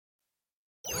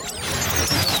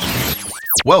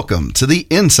Welcome to the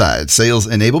Inside Sales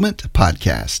Enablement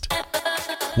Podcast.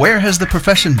 Where has the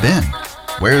profession been?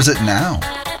 Where is it now?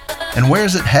 And where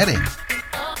is it heading?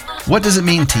 What does it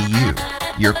mean to you,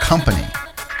 your company,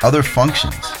 other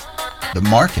functions, the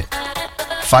market?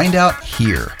 Find out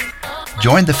here.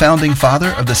 Join the founding father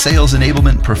of the sales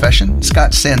enablement profession,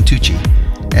 Scott Santucci,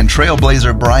 and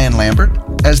trailblazer Brian Lambert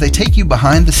as they take you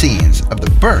behind the scenes of the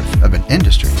birth of an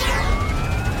industry.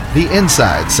 The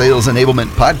Inside Sales Enablement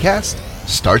Podcast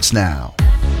starts now.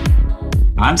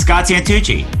 I'm Scott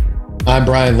Santucci. I'm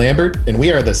Brian Lambert, and we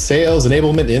are the Sales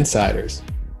Enablement Insiders.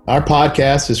 Our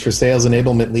podcast is for sales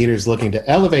enablement leaders looking to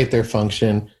elevate their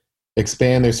function,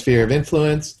 expand their sphere of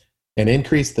influence, and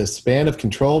increase the span of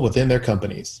control within their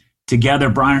companies. Together,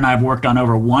 Brian and I have worked on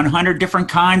over 100 different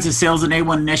kinds of sales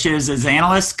enablement initiatives as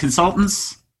analysts,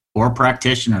 consultants, or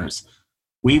practitioners.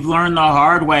 We've learned the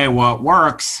hard way what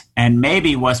works and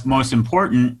maybe what's most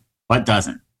important, what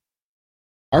doesn't.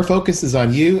 Our focus is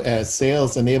on you as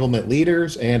sales enablement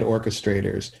leaders and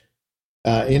orchestrators.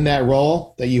 In that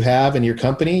role that you have in your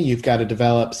company, you've got to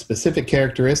develop specific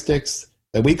characteristics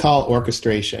that we call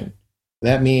orchestration.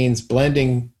 That means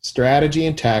blending strategy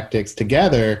and tactics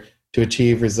together to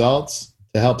achieve results,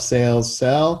 to help sales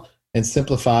sell and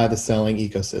simplify the selling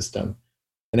ecosystem.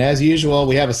 And as usual,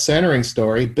 we have a centering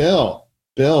story. Bill,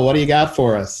 what do you got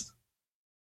for us?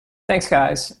 Thanks,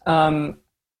 guys.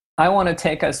 I want to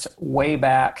take us way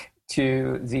back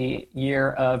to the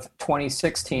year of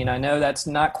 2016. I know that's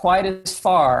not quite as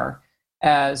far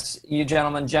as you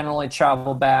gentlemen generally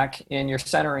travel back in your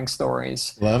centering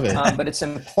stories. Love it. But it's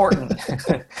important.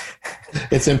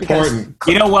 It's important.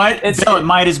 You know what? Bill, it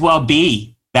might as well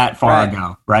be that far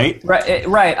ago, right?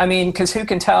 Right. I mean, because who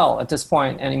can tell at this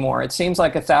point anymore? It seems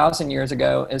like 1,000 years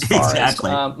ago as far as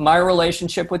my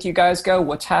relationship with you guys go,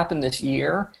 what's happened this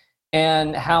year,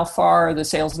 and how far the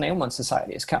Sales Enablement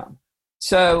Society has come.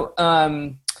 So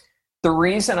the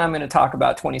reason I'm going to talk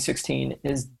about 2016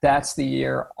 is that's the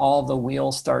year all the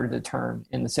wheels started to turn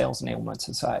in the Sales Enablement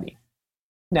Society.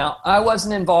 Now, I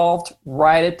wasn't involved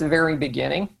right at the very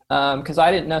beginning because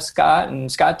I didn't know Scott and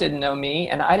Scott didn't know me,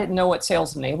 and I didn't know what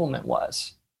sales enablement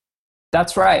was.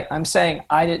 That's right. I'm saying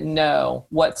I didn't know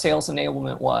what sales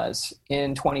enablement was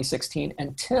in 2016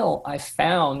 until I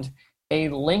found a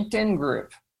LinkedIn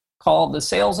group called the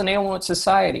Sales Enablement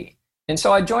Society. And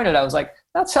so I joined it. I was like,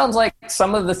 that sounds like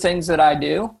some of the things that I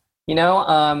do. You know,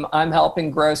 I'm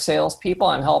helping grow salespeople.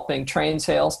 I'm helping train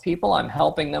salespeople. I'm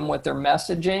helping them with their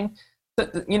messaging.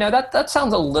 You know, that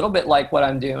sounds a little bit like what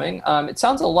I'm doing. It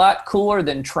sounds a lot cooler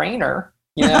than trainer,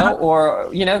 you know, or,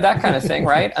 you know, that kind of thing,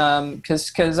 right?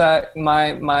 Because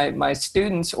my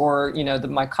students or, you know,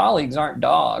 my colleagues aren't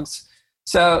dogs.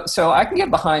 So I can get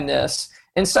behind this.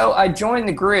 And so I joined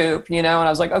the group, you know, and I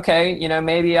was like, okay, you know,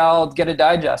 maybe I'll get a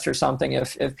digest or something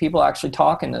if people actually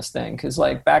talk in this thing. Because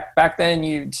like back then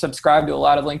you subscribed to a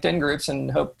lot of LinkedIn groups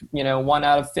and hoped, you know, 1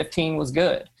 out of 15 was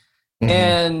good. Mm-hmm.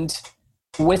 And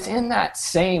within that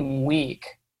same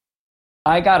week,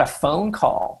 I got a phone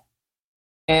call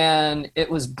and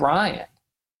it was Brian.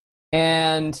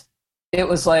 And it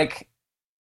was like,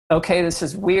 okay, this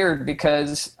is weird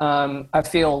because I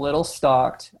feel a little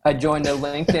stalked. I joined a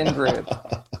LinkedIn group,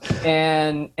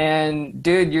 and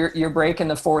dude, you're breaking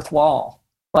the fourth wall.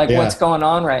 Like, what's going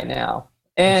on right now?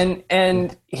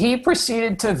 And he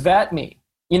proceeded to vet me,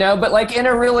 you know, but like in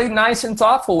a really nice and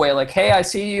thoughtful way. Like, hey, I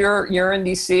see you're in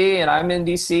DC and I'm in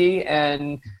DC,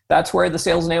 and that's where the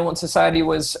Sales Enablement Society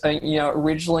was, you know,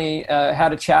 originally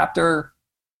had a chapter,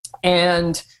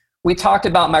 and we talked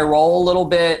about my role a little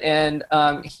bit, and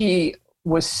he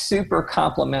was super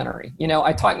complimentary. You know,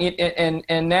 I talked,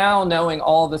 and now knowing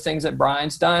all the things that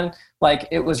Brian's done, like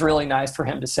it was really nice for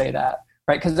him to say that,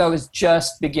 right? Because I was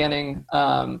just beginning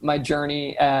my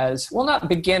journey as, well, not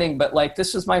beginning, but like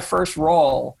this was my first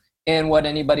role in what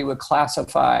anybody would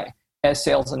classify as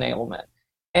sales enablement.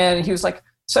 And he was like,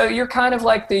 so you're kind of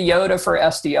like the Yoda for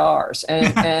SDRs.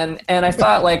 And I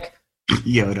thought like,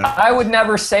 Yoda. I would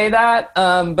never say that,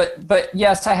 but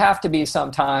yes, I have to be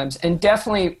sometimes, and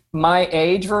definitely my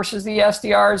age versus the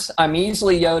SDRs, I'm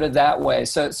easily Yoda that way.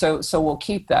 So we'll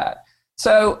keep that.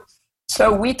 So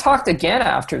we talked again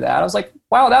after that. I was like,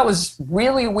 wow, that was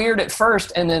really weird at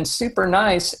first, and then super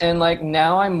nice, and like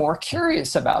now I'm more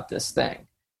curious about this thing.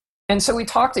 And so we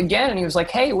talked again, and he was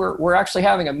like, hey, we're actually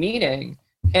having a meeting.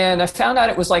 And I found out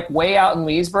it was like way out in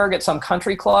Leesburg at some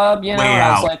country club, you know.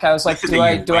 I was like, do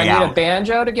I need a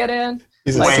banjo to get in?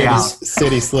 He's like, a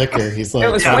city slicker. He's like,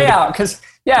 it was way out because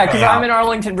I'm in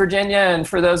Arlington, Virginia, and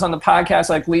for those on the podcast,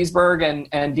 like Leesburg and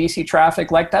DC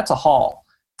traffic, like that's a haul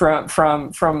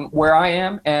from where I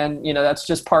am, and you know that's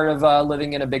just part of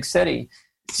living in a big city.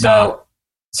 So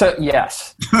So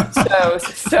yes.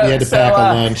 So you had to pack a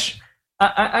lunch.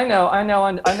 I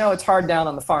know it's hard down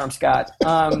on the farm, Scott.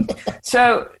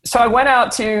 So I went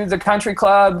out to the country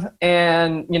club,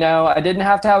 and I didn't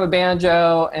have to have a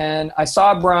banjo, and I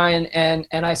saw Brian, and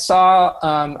I saw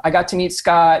I got to meet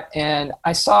Scott, and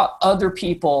I saw other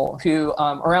people who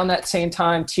around that same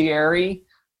time Thierry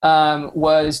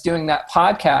was doing that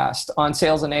podcast on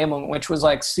sales enablement, which was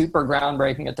like super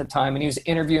groundbreaking at the time, and he was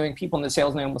interviewing people in the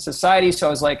Sales Enablement Society. So I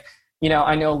was like,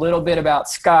 I know a little bit about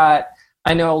Scott.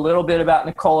 I know a little bit about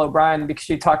Nicole O'Brien because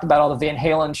she talked about all the Van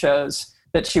Halen shows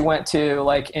that she went to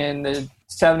like in the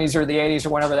 70s or the 80s or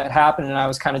whenever that happened, and I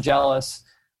was kind of jealous.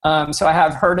 So I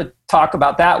have her to talk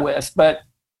about that with. But,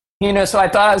 so I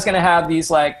thought I was going to have these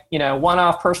like,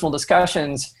 one-off personal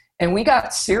discussions, and we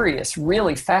got serious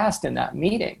really fast in that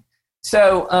meeting.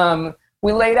 So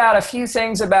we laid out a few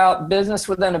things about business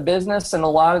within a business and a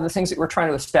lot of the things that we're trying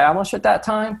to establish at that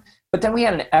time. But then we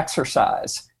had an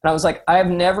exercise. And I was like, I've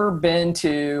never been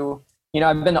to,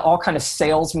 I've been to all kind of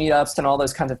sales meetups and all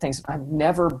those kinds of things. I've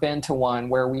never been to one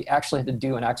where we actually had to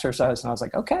do an exercise. And I was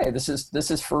like, okay, this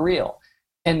is for real.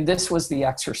 And this was the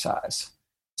exercise.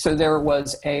 So there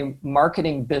was a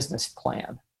marketing business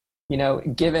plan,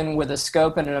 given with a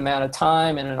scope and an amount of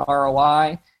time and an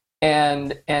ROI.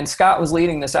 And Scott was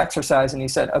leading this exercise, and he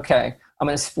said, okay, I'm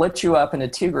going to split you up into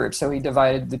two groups. So he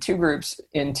divided the two groups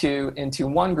into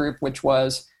one group, which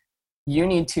was, you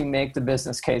need to make the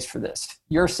business case for this.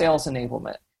 Your sales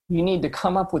enablement. You need to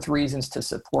come up with reasons to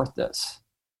support this.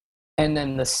 And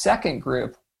then the second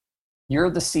group, you're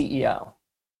the CEO.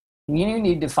 You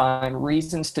need to find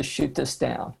reasons to shoot this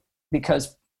down,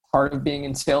 because part of being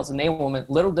in sales enablement,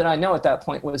 little did I know at that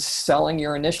point, was selling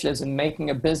your initiatives and making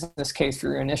a business case for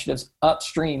your initiatives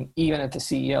upstream, even at the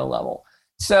CEO level.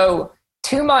 So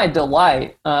to my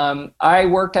delight, I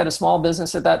worked at a small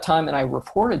business at that time, and I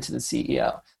reported to the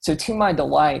CEO. So to my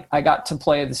delight, I got to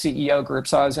play the CEO group.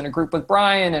 So I was in a group with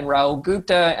Brian and Raul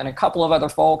Gupta and a couple of other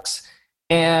folks,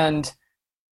 and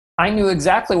I knew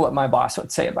exactly what my boss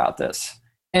would say about this.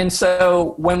 And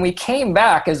so when we came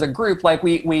back as a group, like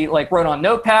we like wrote on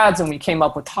notepads, and we came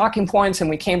up with talking points, and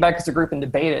we came back as a group and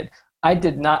debated. I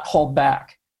did not hold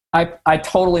back. I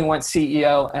totally went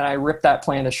CEO, and I ripped that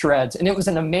plan to shreds. And it was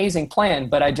an amazing plan,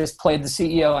 but I just played the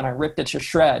CEO and I ripped it to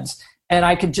shreds. And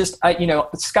I could just,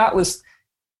 Scott was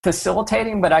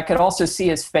facilitating, but I could also see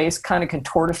his face kind of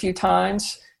contort a few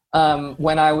times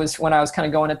when I was kind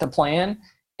of going at the plan.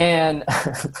 And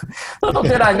little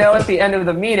did I know at the end of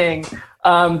the meeting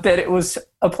that it was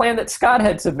a plan that Scott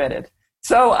had submitted.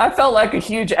 So I felt like a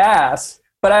huge ass,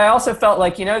 but I also felt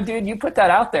like, dude, you put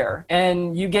that out there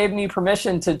and you gave me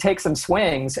permission to take some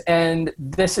swings, and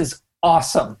this is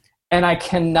awesome. And I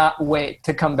cannot wait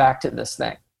to come back to this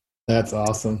thing. That's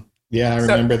awesome. Yeah, I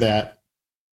remember that.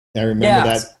 I remember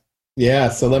that. Yeah.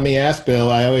 So let me ask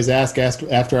Bill, I always ask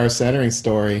after our centering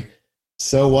story,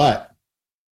 so what?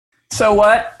 So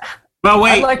what? Well,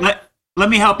 wait, let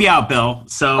me help you out, Bill.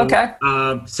 So, okay.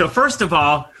 So first of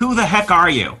all, who the heck are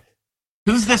you?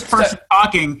 Who's this person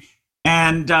talking?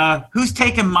 And who's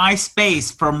taking my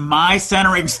space for my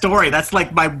centering story? That's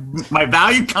like my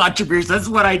value contribution. That's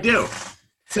what I do.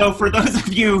 So for those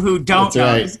of you who don't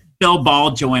know, this is Bill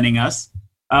Ball joining us.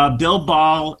 Bill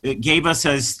Ball gave us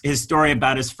his story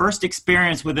about his first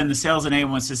experience within the Sales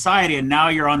Enablement Society, and now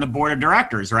you're on the board of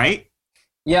directors, right?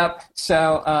 Yep.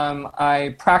 So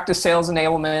I practice sales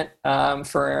enablement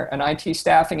for an IT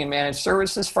staffing and managed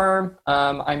services firm.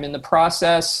 I'm in the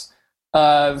process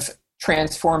of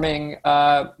transforming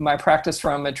my practice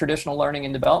from a traditional learning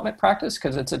and development practice,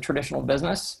 because it's a traditional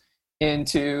business,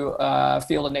 into a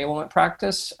field enablement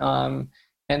practice.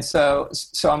 And so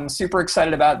I'm super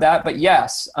excited about that. But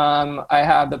yes, I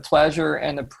have the pleasure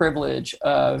and the privilege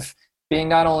of being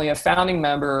not only a founding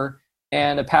member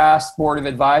and a past board of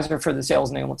advisor for the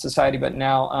Sales Enablement Society, but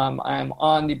now I'm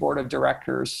on the board of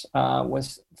directors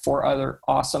with 4 other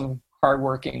awesome,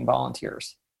 hardworking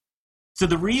volunteers. So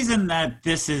the reason that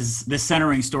this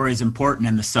centering story is important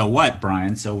in the so what,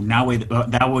 Brian, so now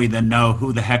that way then know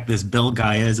who the heck this Bill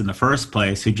guy is in the first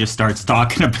place, who just starts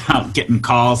talking about getting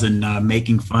calls and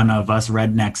making fun of us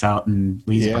rednecks out in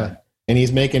Leesburg. Yeah, and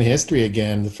he's making history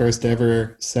again, the first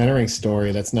ever centering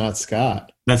story that's not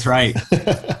Scott. That's right.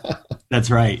 That's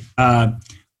right.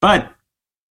 But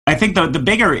I think the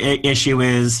bigger issue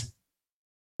is,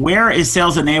 where is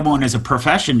sales enablement as a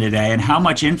profession today, and how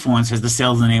much influence has the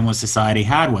Sales Enablement Society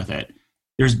had with it?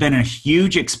 There's been a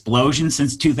huge explosion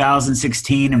since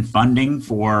 2016 in funding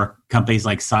for companies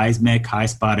like Seismic,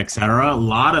 HighSpot, et cetera. A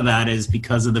lot of that is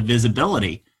because of the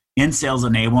visibility in sales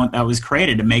enablement that was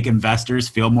created to make investors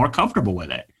feel more comfortable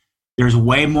with it. There's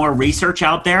way more research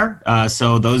out there.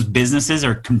 So those businesses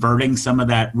are converting some of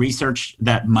that research,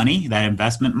 that money, that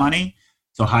investment money.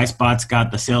 So HighSpot's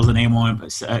got the Sales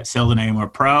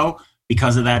Enablement Pro.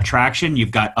 Because of that traction,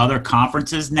 you've got other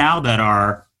conferences now that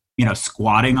are,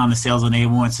 squatting on the Sales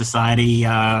Enablement Society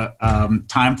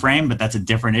time frame, but that's a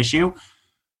different issue.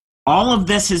 All of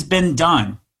this has been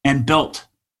done and built.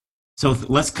 So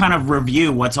let's kind of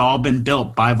review what's all been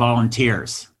built by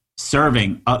volunteers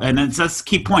serving. And that's a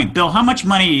key point. Bill, how much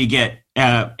money do you get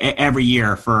every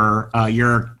year for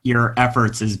your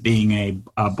efforts as being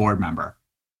a board member?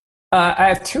 I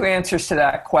have two answers to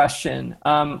that question.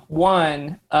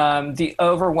 One, the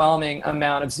overwhelming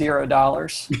amount of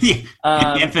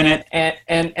 $0, infinite,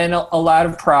 and a lot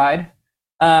of pride.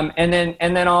 And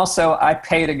then also I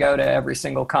pay to go to every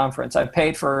single conference. I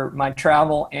paid for my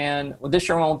travel, and this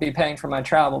year I won't be paying for my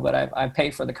travel, but I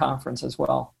pay for the conference as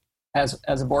well as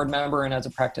a board member and as a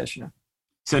practitioner.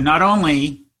 So not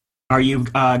only are you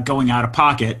going out of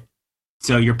pocket,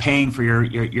 so you're paying for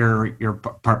your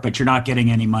part, but you're not getting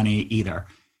any money either.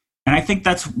 And I think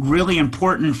that's really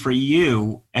important for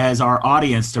you as our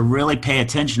audience to really pay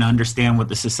attention to understand what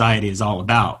the society is all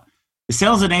about. The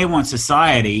Sales Enablement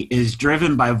Society is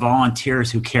driven by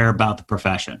volunteers who care about the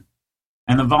profession.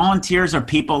 And the volunteers are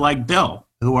people like Bill,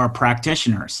 who are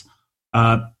practitioners,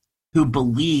 who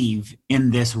believe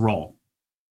in this role.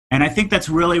 And I think that's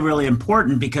really, really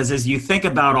important because as you think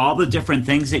about all the different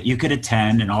things that you could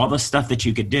attend and all the stuff that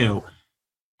you could do,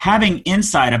 having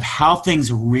insight of how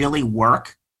things really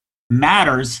work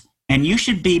matters, and you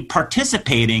should be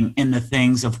participating in the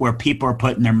things of where people are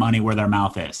putting their money where their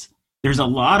mouth is. There's a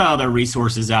lot of other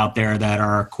resources out there that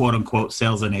are quote unquote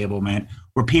sales enablement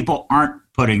where people aren't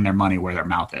putting their money where their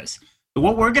mouth is. But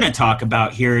what we're going to talk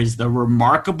about here is the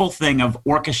remarkable thing of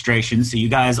orchestration. So you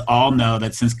guys all know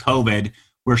that since COVID,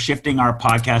 we're shifting our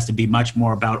podcast to be much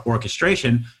more about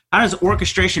orchestration. How does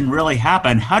orchestration really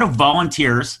happen? How do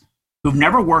volunteers who've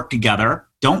never worked together,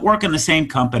 don't work in the same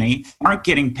company, aren't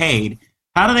getting paid,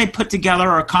 how do they put together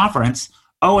a conference?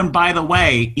 Oh, and by the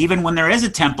way, even when there is a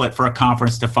template for a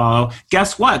conference to follow,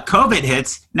 guess what? COVID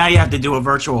hits. Now you have to do a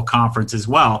virtual conference as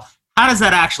well. How does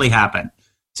that actually happen?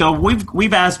 So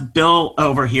we've asked Bill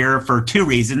over here for two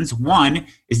reasons. One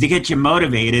is to get you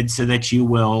motivated so that you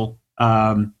will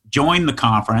join the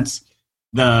conference.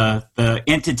 The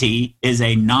entity is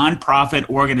a nonprofit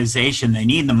organization. They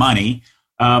need the money.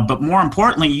 But more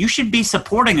importantly, you should be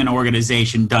supporting an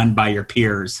organization done by your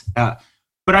peers.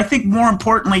 But I think more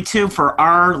importantly, too, for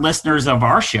our listeners of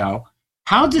our show,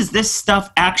 how does this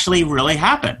stuff actually really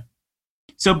happen?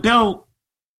 So, Bill,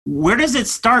 where does it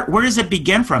start? Where does it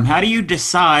begin from? How do you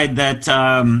decide that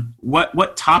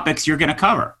what topics you're going to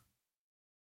cover?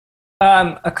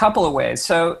 A couple of ways.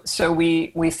 So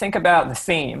we think about the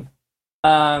theme,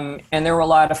 and there were a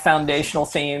lot of foundational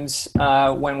themes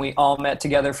when we all met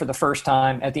together for the first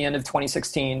time at the end of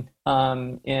 2016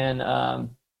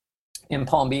 in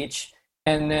Palm Beach.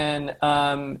 And then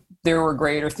there were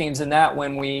greater themes than that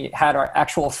when we had our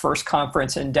actual first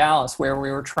conference in Dallas, where we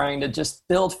were trying to just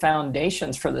build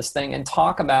foundations for this thing and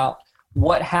talk about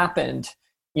what happened,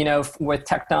 with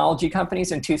technology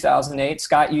companies in 2008.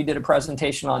 Scott, you did a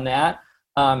presentation on that.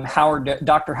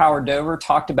 Dr. Howard Dover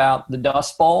talked about the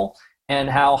Dust Bowl and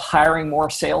how hiring more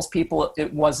salespeople,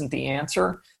 it wasn't the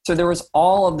answer. So there was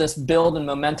all of this build and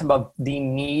momentum of the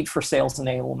need for sales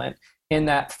enablement in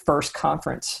that first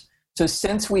conference. So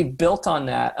since we built on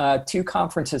that, two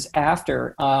conferences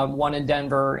after, one in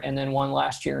Denver and then one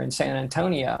last year in San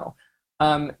Antonio,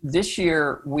 this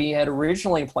year we had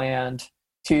originally planned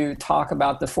to talk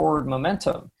about the forward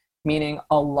momentum, meaning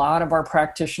a lot of our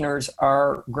practitioners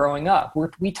are growing up.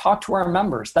 We talk to our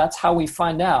members. That's how we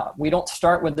find out. We don't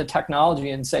start with the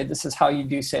technology and say, this is how you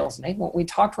do sales enablement. We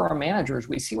talk to our managers.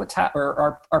 We see what's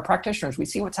or our practitioners. We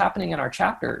see what's happening in our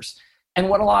chapters. And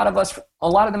what a lot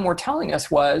of them were telling us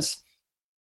was,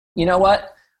 you know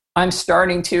what? I'm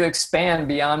starting to expand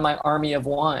beyond my army of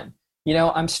one.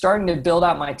 I'm starting to build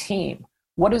out my team.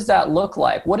 What does that look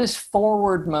like? What does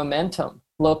forward momentum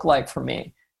look like for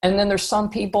me? And then there's some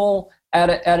people at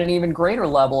an even greater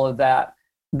level of that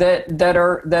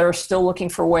are still looking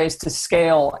for ways to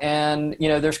scale. And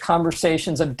there's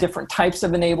conversations of different types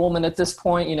of enablement at this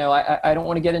point. I don't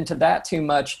want to get into that too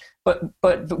much,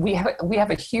 but we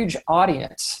have a huge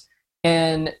audience.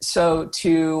 And so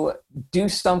to do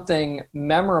something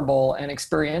memorable and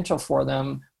experiential for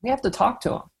them, we have to talk to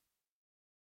them.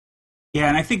 Yeah,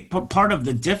 and I think part of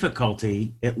the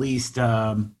difficulty, at least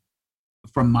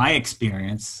from my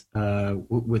experience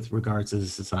with regards to the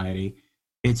society,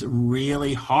 it's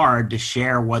really hard to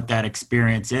share what that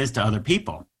experience is to other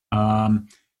people. And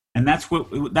that's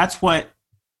what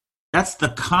that's the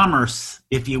commerce,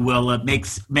 if you will, that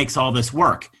makes all this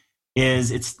work.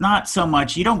 Is it's not so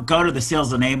much, you don't go to the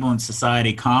Sales Enablement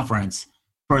Society conference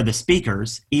for the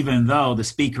speakers, even though the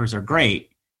speakers are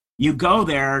great. You go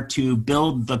there to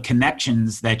build the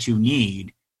connections that you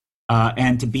need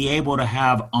and to be able to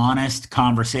have honest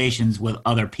conversations with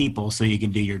other people so you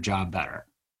can do your job better.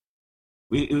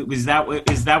 Is that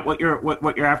what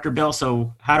you're after, Bill?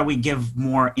 So how do we give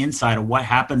more insight of what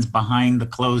happens behind the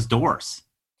closed doors?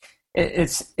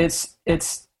 It's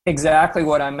exactly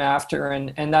what I'm after,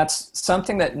 and that's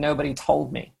something that nobody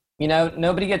told me.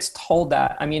 Nobody gets told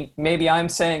that. I mean, maybe I'm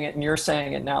saying it and you're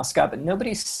saying it now, Scott, but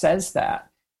nobody says that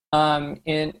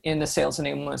in the Sales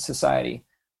Enablement Society.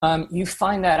 You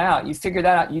find that out, you figure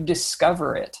that out, you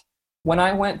discover it. When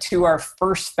I went to our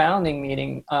first founding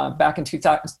meeting back in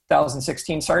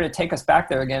 2016, sorry to take us back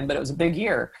there again, but it was a big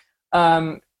year.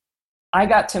 I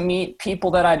got to meet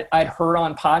people that I'd heard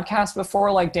on podcasts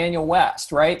before, like Daniel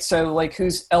West, right? So like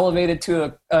who's elevated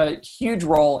to a huge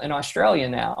role in Australia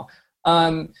now.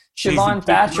 Siobhan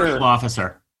Thatcher.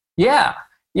 Officer. Yeah.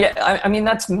 I mean,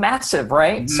 that's massive,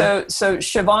 right? Mm-hmm. So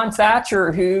Siobhan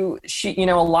Thatcher, who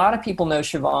a lot of people know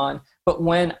Siobhan, but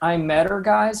when I met her,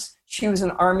 guys, she was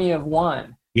an army of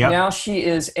one. Yep. Now she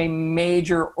is a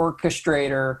major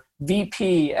orchestrator,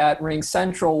 VP at Ring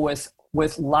Central with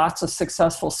lots of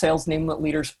successful sales enablement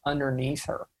leaders underneath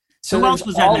her. So who else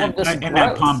was in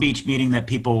that Palm Beach meeting that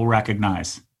people will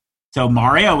recognize? So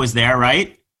Mario was there,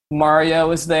 right? Mario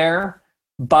was there.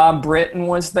 Bob Britton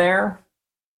was there.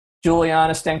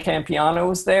 Juliana Stancampiano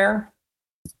was there.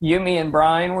 Yumi and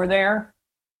Brian were there.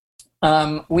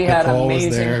 We had Nicole amazing.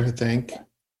 Was there, I think.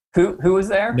 Who was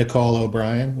there? Nicole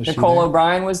O'Brien. Nicole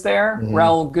O'Brien was there. Mm-hmm.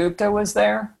 Raul Gupta was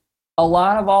there. A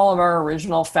lot of all of our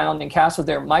original founding cast was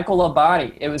there. Michael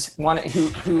Labate, it was one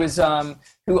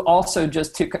who also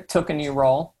just took a new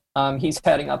role. He's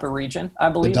heading up a region, I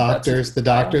believe. The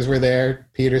doctors were there.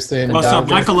 Peterson. Well, so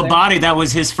Michael Labate, that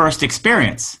was his first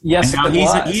experience. Yes, and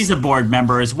now he's a board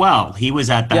member as well. He was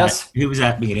at that. Yes. He was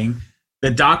at meeting.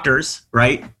 The doctors,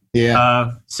 right?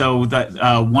 Yeah. So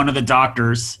one of the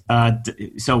doctors,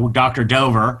 so Dr.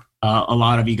 Dover, a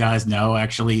lot of you guys know,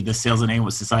 actually, the Sales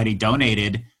Enablement Society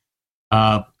donated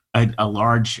a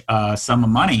large sum of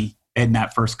money in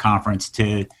that first conference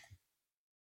to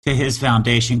his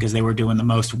foundation because they were doing the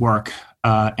most work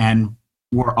and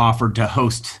were offered to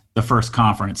host the first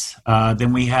conference.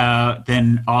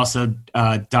 Then also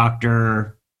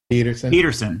Dr.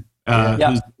 Peterson,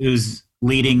 who's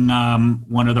leading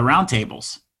one of the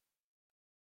roundtables.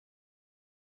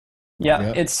 Yeah,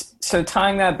 yep. It's so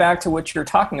tying that back to what you're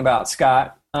talking about,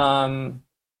 Scott. I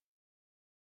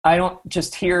don't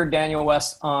just hear Daniel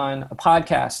West on a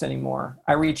podcast anymore.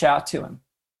 I reach out to him.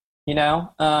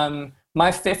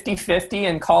 My 50-50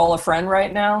 and call a friend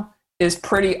right now is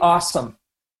pretty awesome.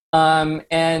 And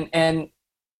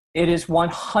it is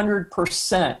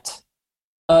 100%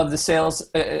 of the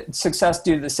sales success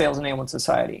due to the Sales Enablement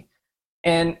Society.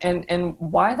 And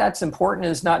why that's important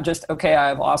is not just, okay, I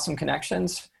have awesome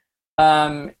connections.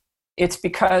 It's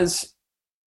because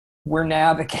we're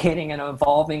navigating an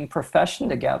evolving profession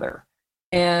together.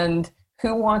 And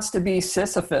who wants to be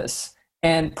Sisyphus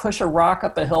and push a rock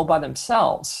up a hill by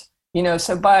themselves?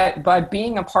 So by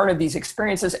being a part of these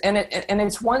experiences, and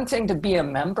it's one thing to be a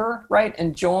member, right,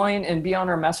 and join and be on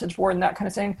our message board and that kind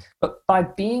of thing, but by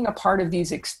being a part of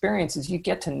these experiences, you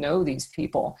get to know these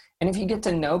people. And if you get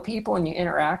to know people and you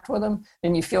interact with them,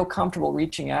 then you feel comfortable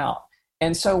reaching out.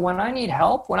 And so when I need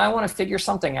help, when I want to figure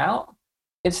something out,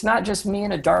 it's not just me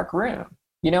in a dark room.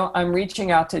 I'm reaching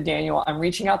out to Daniel, I'm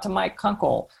reaching out to Mike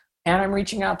Kunkel, and I'm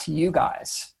reaching out to you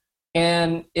guys.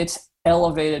 And it's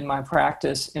elevated my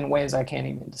practice in ways I can't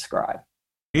even describe.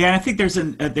 Yeah, I think there's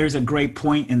a great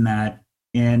point in that,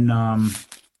 in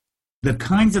the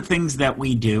kinds of things that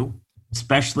we do,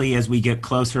 especially as we get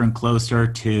closer and closer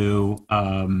to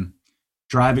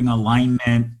driving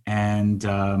alignment and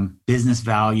business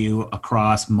value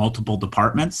across multiple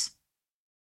departments.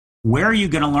 Where are you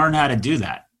going to learn how to do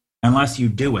that unless you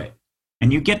do it?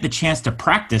 And you get the chance to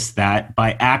practice that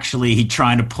by actually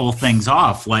trying to pull things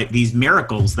off, like these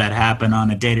miracles that happen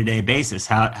on a day-to-day basis.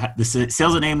 How the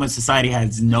Sales Enablement Society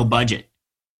has no budget.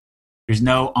 There's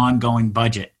no ongoing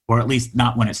budget, or at least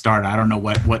not when it started. I don't know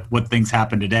what things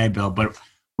happen today, Bill, but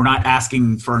we're not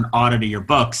asking for an audit of your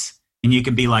books. And you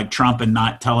can be like Trump and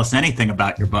not tell us anything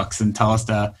about your books and tell us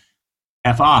to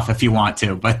F off if you want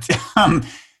to. But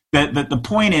the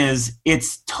point is,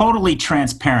 it's totally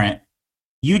transparent.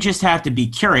 You just have to be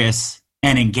curious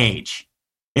and engage.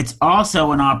 It's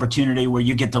also an opportunity where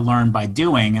you get to learn by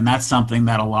doing, and that's something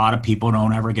that a lot of people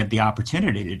don't ever get the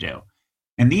opportunity to do.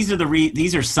 And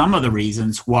these are some of the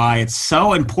reasons why it's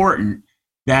so important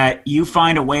that you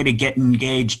find a way to get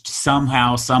engaged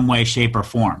somehow, some way, shape, or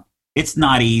form. It's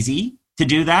not easy to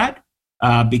do that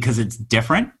because it's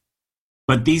different.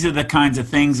 But these are the kinds of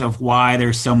things of why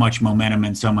there's so much momentum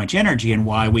and so much energy, and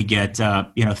why we get,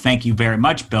 thank you very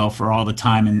much, Bill, for all the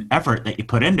time and effort that you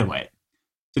put into it.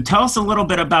 So tell us a little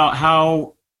bit about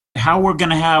how we're going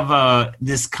to have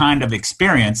this kind of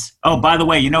experience. Oh, by the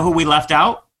way, you know who we left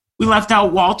out? We left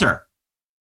out Walter.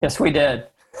 Yes, we did.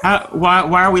 Why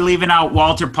are we leaving out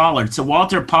Walter Pollard? So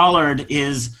Walter Pollard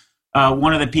is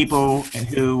one of the people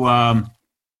who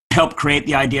helped create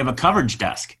the idea of a coverage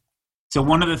desk. So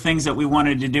one of the things that we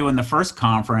wanted to do in the first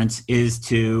conference is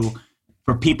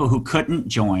for people who couldn't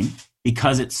join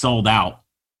because it sold out,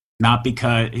 not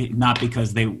because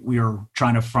we were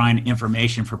trying to find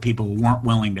information for people who weren't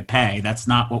willing to pay. That's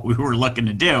not what we were looking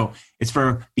to do. It's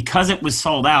because it was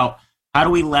sold out, how do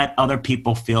we let other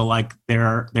people feel like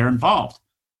they're involved?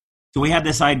 So we had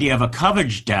this idea of a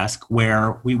coverage desk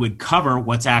where we would cover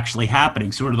what's actually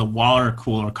happening, sort of the water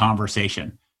cooler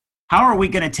conversation. How are we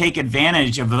going to take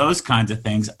advantage of those kinds of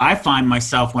things? I find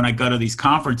myself when I go to these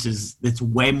conferences, it's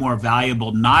way more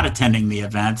valuable not attending the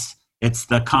events. It's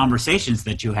the conversations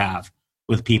that you have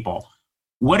with people.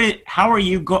 What's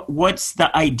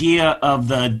the idea of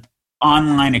the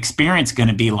online experience going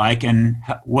to be like, and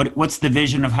what's the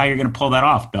vision of how you're going to pull that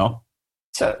off, Bill?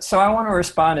 So I want to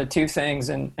respond to two things,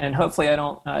 and hopefully I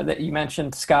don't, that you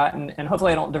mentioned, Scott, and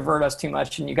hopefully I don't divert us too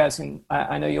much, and you guys can,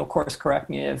 I know you'll of course correct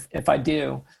me if I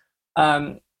do.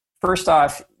 First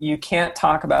off, you can't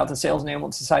talk about the Sales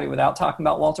Enablement Society without talking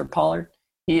about Walter Pollard.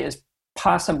 He is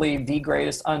possibly the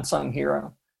greatest unsung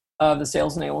hero of the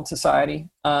Sales Enablement Society.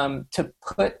 To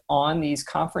put on these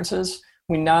conferences,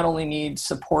 we not only need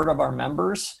support of our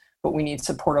members, but we need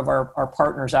support of our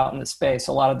partners out in the space.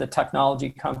 A lot of the technology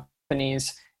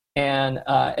companies and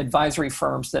advisory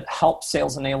firms that help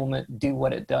sales enablement do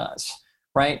what it does,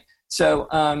 right? So,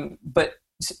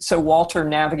 So Walter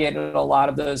navigated a lot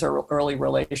of those early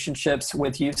relationships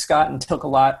with you, Scott, and took a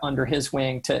lot under his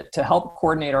wing to help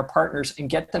coordinate our partners and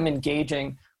get them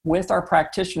engaging with our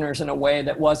practitioners in a way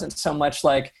that wasn't so much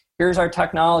like, here's our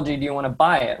technology, do you want to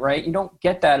buy it, right? You don't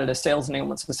get that at a Sales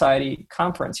Enablement Society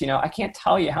conference. I can't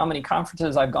tell you how many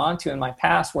conferences I've gone to in my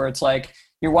past where it's like,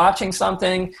 you're watching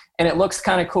something and it looks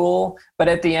kind of cool, but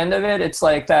at the end of it, it's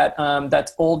like that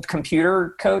old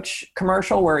computer coach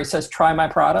commercial where he says, try my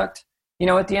product.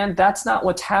 At the end, that's not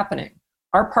what's happening.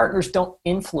 Our partners don't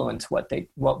influence what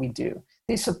we do.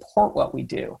 They support what we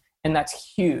do, and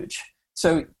that's huge.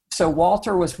 So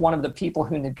Walter was one of the people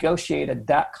who negotiated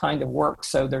that kind of work.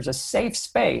 So there's a safe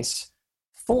space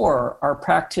for our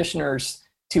practitioners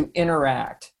to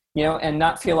interact, and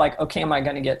not feel like, okay, am I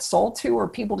going to get sold to, or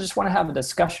people just want to have a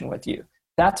discussion with you?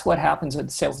 That's what happens at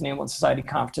the Sales Enablement Society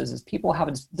conferences is people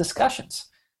have discussions.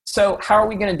 So how are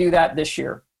we going to do that this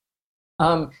year?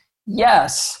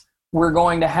 Yes, we're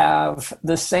going to have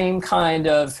the same kind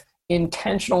of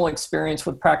intentional experience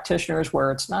with practitioners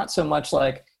where it's not so much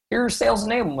like, here's sales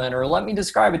enablement, or let me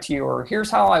describe it to you, or here's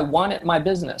how I want it in my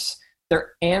business.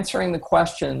 They're answering the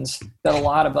questions that a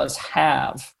lot of us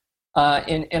have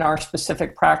in our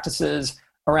specific practices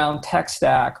around tech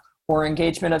stack or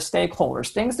engagement of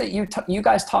stakeholders, things that you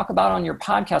guys talk about on your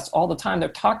podcast all the time. They're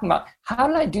talking about, how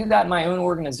did I do that in my own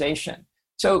organization?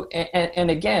 So, and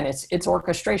again, it's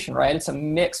orchestration, right? It's a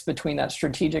mix between that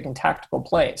strategic and tactical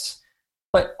place.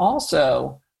 But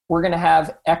also, we're going to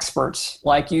have experts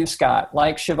like you, Scott,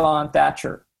 like Siobhan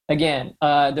Thatcher. Again,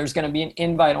 there's going to be an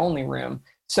invite-only room.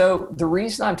 So the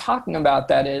reason I'm talking about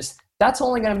that is that's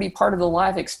only going to be part of the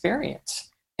live experience.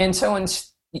 And so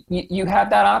you have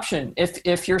that option.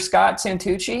 If you're Scott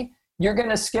Santucci, you're going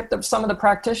to skip some of the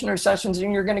practitioner sessions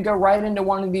and you're going to go right into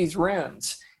one of these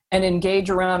rooms and engage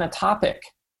around a topic,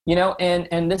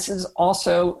 and this is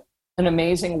also an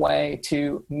amazing way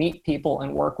to meet people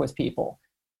and work with people.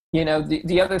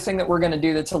 The other thing that we're going to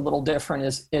do that's a little different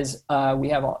is we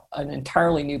have an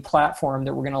entirely new platform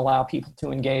that we're going to allow people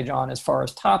to engage on as far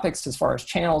as topics, as far as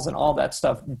channels and all that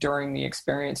stuff during the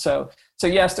experience. So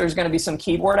yes, there's going to be some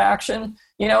keyboard action,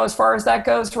 as far as that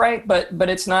goes, right? But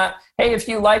it's not, hey, if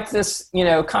you like this,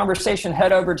 conversation,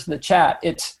 head over to the chat.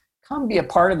 It's come be a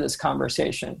part of this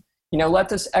conversation. Let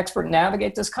this expert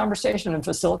navigate this conversation and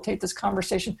facilitate this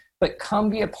conversation, but come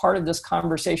be a part of this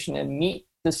conversation and meet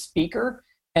the speaker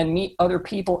and meet other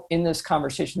people in this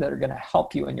conversation that are going to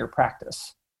help you in your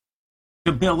practice.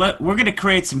 So Bill, we're going to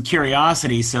create some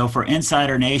curiosity. So for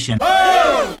Insider Nation,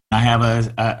 I have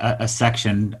a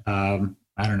section, I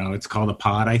don't know, it's called a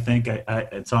pod, I think.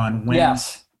 It's on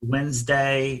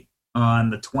Wednesday on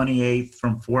the 28th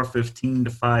from 4:15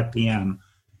 to 5 p.m.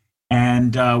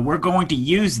 And we're going to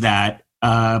use that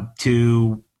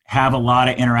to have a lot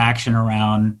of interaction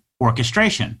around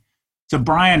orchestration. So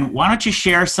Brian, why don't you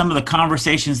share some of the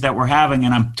conversations that we're having?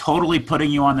 And I'm totally putting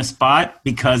you on the spot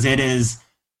because it's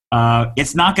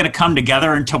not going to come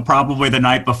together until probably the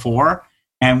night before.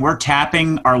 And we're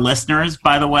tapping our listeners,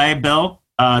 by the way, Bill,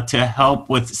 to help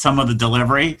with some of the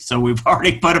delivery. So we've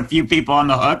already put a few people on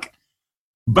the hook.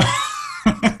 But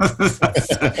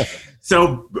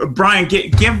so Brian,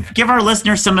 give our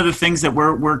listeners some of the things that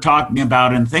we're talking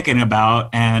about and thinking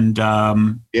about. And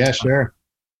yeah, sure.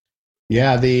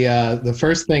 Yeah, the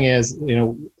first thing is,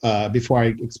 before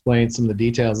I explain some of the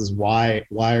details, is why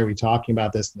are we talking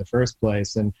about this in the first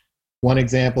place? And one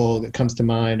example that comes to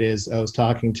mind is I was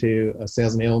talking to a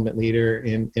sales enablement leader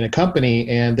in a company,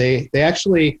 and they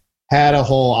actually had a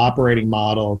whole operating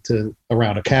model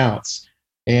around accounts.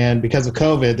 And because of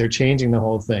COVID, they're changing the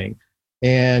whole thing.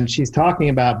 And she's talking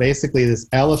about basically this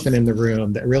elephant in the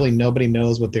room that really nobody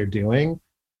knows what they're doing,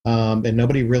 and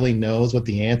nobody really knows what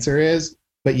the answer is.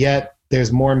 But yet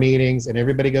there's more meetings, and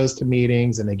everybody goes to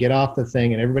meetings, and they get off the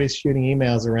thing, and everybody's shooting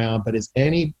emails around. But is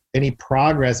any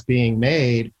progress being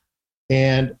made?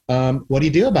 And what do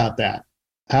you do about that?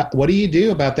 What do you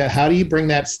do about that? How do you bring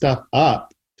that stuff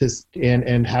up?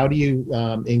 And how do you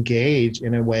engage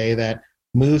in a way that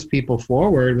moves people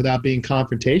forward without being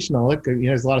confrontational? Look,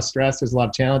 there's a lot of stress, there's a lot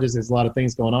of challenges, there's a lot of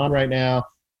things going on right now.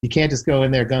 You can't just go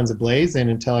in there guns a-blazing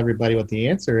and tell everybody what the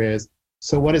answer is.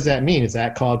 So what does that mean? Is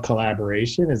that called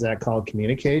collaboration? Is that called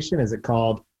communication? Is it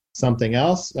called something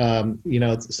else? Some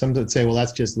would say, well,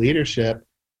 that's just leadership.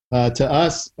 To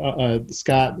us,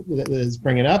 Scott is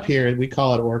bringing up here, we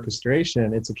call it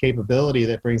orchestration. It's a capability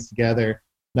that brings together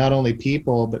not only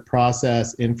people, but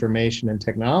process, information, and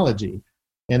technology.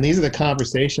 And these are the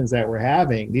conversations that we're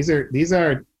having. These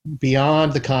are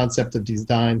beyond the concept of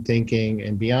design thinking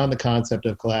and beyond the concept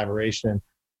of collaboration.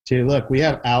 To look, we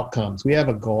have outcomes, we have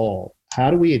a goal.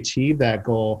 How do we achieve that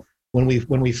goal? When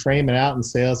we frame it out in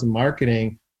sales and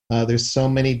marketing, there's so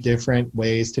many different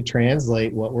ways to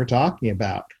translate what we're talking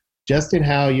about. Just in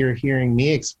how you're hearing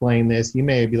me explain this, you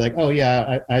may be like, "Oh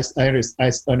yeah, I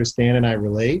understand and I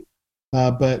relate,"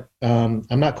 but I'm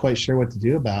not quite sure what to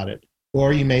do about it.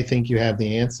 Or you may think you have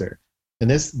the answer. And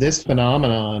this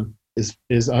phenomenon is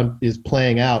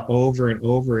playing out over and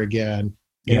over again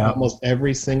in almost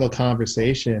every single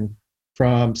conversation,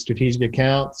 from strategic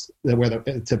accounts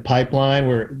to pipeline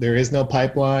where there is no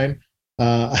pipeline.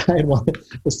 I had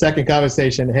the second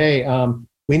conversation, hey,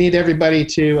 we need everybody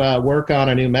to work on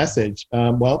a new message.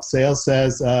 Well, sales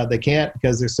says they can't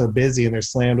because they're so busy and they're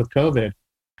slammed with COVID.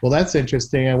 Well, that's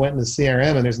interesting. I went in the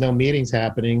CRM and there's no meetings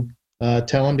happening.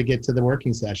 Tell them to get to the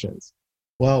working sessions.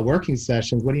 Well, working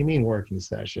sessions, what do you mean working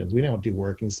sessions? We don't do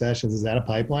working sessions. Is that a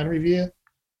pipeline review?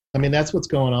 I mean, that's what's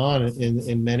going on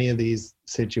in many of these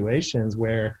situations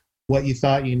where what you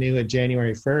thought you knew at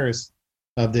January 1st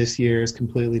of this year is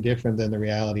completely different than the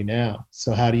reality now.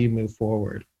 So how do you move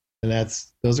forward? And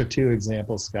those are two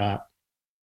examples, Scott.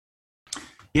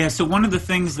 Yeah, so one of the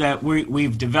things that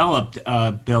we've developed,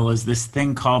 Bill, is this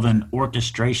thing called an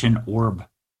orchestration orb.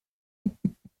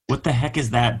 What the heck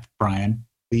is that, Brian?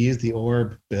 We use the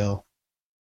orb, Bill.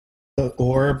 The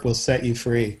orb will set you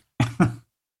free.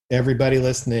 Everybody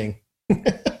listening.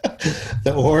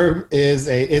 The orb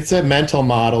it's a mental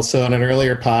model. So in an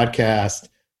earlier podcast,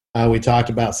 we talked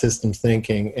about systems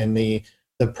thinking, and the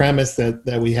premise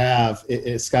that we have,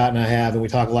 Scott and I have, and we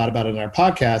talk a lot about it in our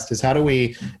podcast, is how do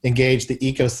we engage the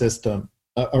ecosystem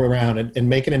around it and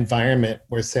make an environment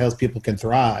where salespeople can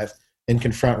thrive and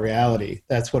confront reality.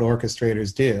 That's what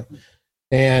orchestrators do.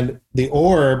 And the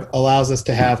orb allows us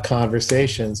to have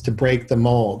conversations, to break the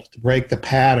mold, to break the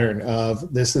pattern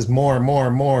of this is more and more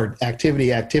and more activity,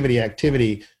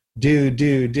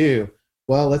 do.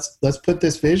 Well, let's put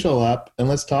this visual up and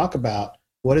let's talk about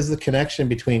what is the connection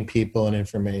between people and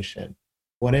information.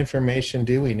 What information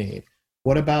do we need?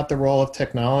 What about the role of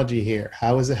technology here?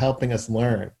 How is it helping us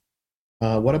learn?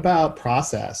 What about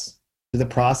process? Do the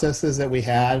processes that we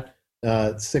had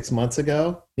 6 months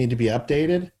ago need to be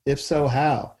updated? If so,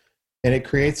 how? And it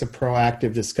creates a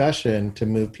proactive discussion to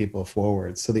move people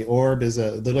forward. So the orb is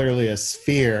literally a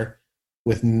sphere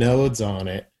with nodes on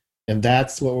it. And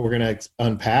that's what we're going to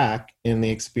unpack in the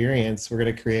experience we're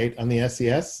going to create on the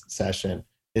SES session.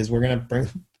 Is we're going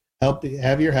to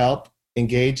have your help,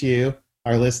 engage you,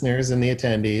 our listeners and the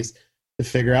attendees, to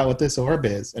figure out what this orb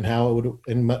is and how it would,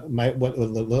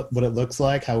 what it looks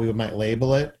like, how we might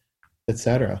label it,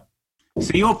 etc.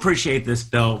 So you'll appreciate this,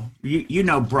 Bill. You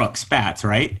know Brooke Spatz,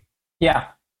 right? Yeah.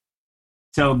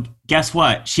 So guess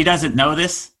what? She doesn't know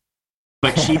this,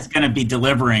 but she's going to be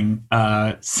delivering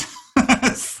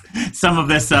some of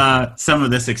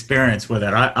this experience with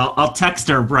it. I'll text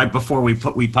her right before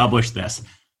we publish this.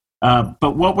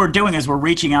 But what we're doing is we're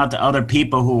reaching out to other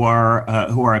people who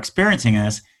are experiencing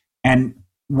this. And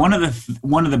one of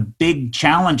the big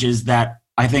challenges that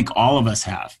I think all of us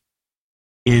have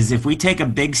is if we take a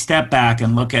big step back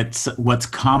and look at what's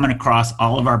common across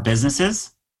all of our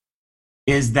businesses,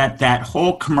 is that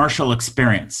whole commercial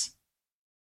experience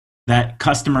that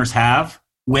customers have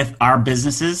with our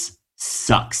businesses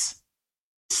sucks.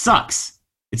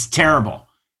 It's terrible.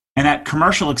 And that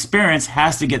commercial experience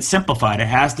has to get simplified. It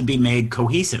has to be made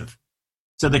cohesive.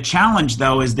 So the challenge,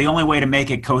 though, is the only way to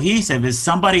make it cohesive is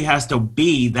somebody has to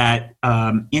be that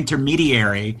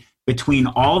intermediary between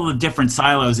all the different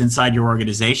silos inside your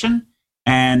organization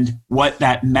and what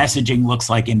that messaging looks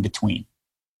like in between.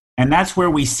 And that's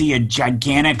where we see a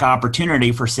gigantic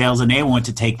opportunity for sales enablement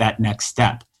to take that next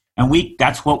step. And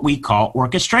that's what we call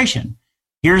orchestration.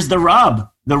 Here's the rub.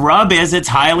 The rub is it's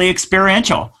highly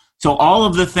experiential. So all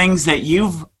of the things that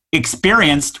you've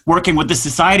experienced working with the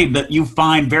society that you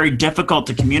find very difficult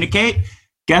to communicate,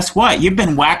 guess what? You've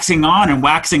been waxing on and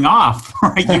waxing off,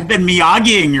 right? You've been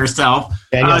Miyagiing yourself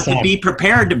to be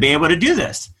prepared to be able to do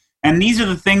this. And these are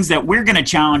the things that we're going to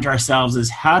challenge ourselves is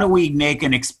how do we make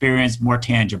an experience more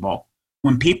tangible?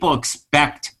 When people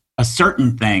expect a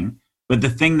certain thing, but the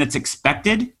thing that's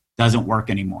expected doesn't work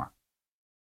anymore.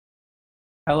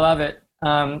 I love it.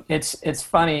 It's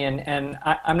funny, and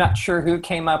I'm not sure who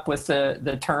came up with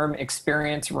the term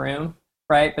experience room,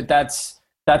 right? But that's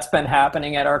been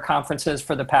happening at our conferences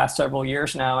for the past several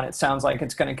years now, and it sounds like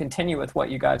it's going to continue with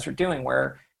what you guys are doing,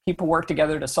 where people work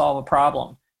together to solve a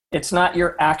problem. It's not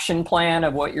your action plan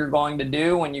of what you're going to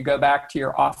do when you go back to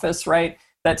your office, right?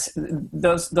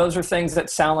 Those are things that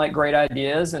sound like great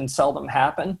ideas and seldom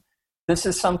happen. This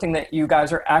is something that you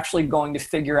guys are actually going to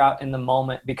figure out in the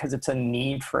moment because it's a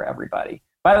need for everybody.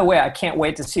 By the way, I can't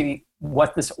wait to see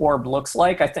what this orb looks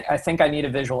like. I think I need a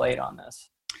visual aid on this.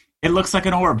 It looks like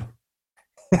an orb.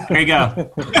 There you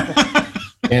go.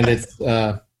 And it's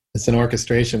an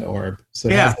orchestration orb. So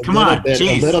it yeah, has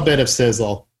a little bit of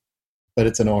sizzle, but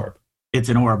it's an orb. It's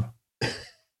an orb.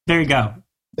 There you go.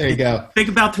 There you go. Think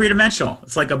about three-dimensional.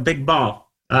 It's like a big ball.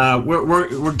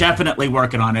 We're definitely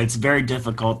working on it. It's very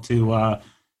difficult to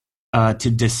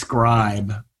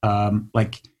describe.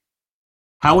 Like,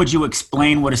 how would you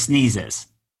explain what a sneeze is?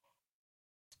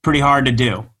 It's pretty hard to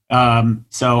do.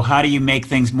 So how do you make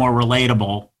things more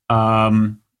relatable?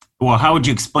 Well, how would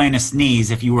you explain a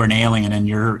sneeze if you were an alien and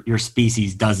your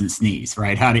species doesn't sneeze,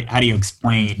 right? How do you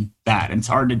explain that? And it's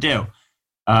hard to do,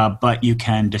 but you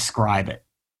can describe it,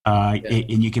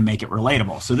 and you can make it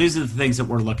relatable. So these are the things that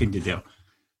we're looking to do.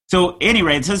 So, at any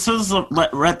rate,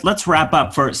 let's wrap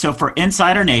up. For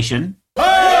Insider Nation,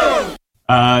 a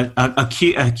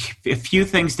few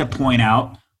things to point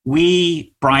out.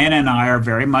 Brian and I are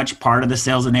very much part of the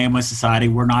Sales Enablement Society.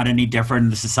 We're not any different.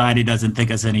 The society doesn't think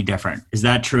us any different. Is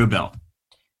that true, Bill?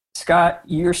 Scott,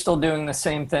 you're still doing the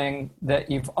same thing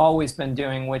that you've always been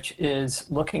doing, which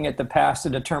is looking at the past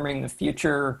and determining the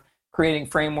future, creating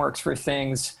frameworks for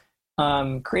things,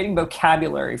 creating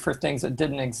vocabulary for things that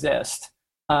didn't exist.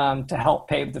 To help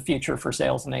pave the future for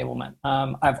sales enablement.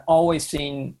 I've always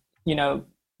seen,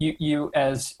 you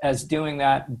as doing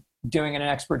that, doing an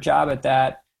expert job at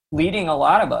that, leading a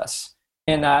lot of us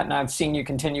in that, and I've seen you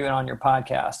continue it on your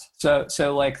podcast.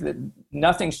 So like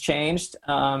nothing's changed.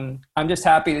 I'm just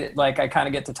happy that I kind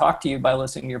of get to talk to you by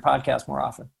listening to your podcast more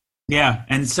often. Yeah,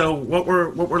 and so what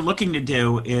we're looking to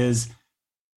do is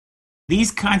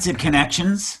these kinds of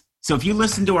connections. So if you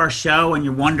listen to our show and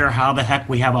you wonder how the heck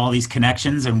we have all these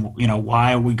connections and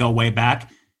why we go way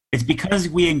back, it's because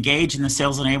we engage in the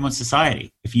Sales Enablement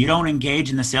Society. If you don't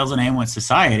engage in the Sales Enablement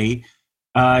Society,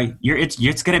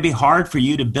 it's going to be hard for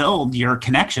you to build your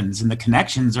connections, and the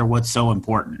connections are what's so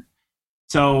important.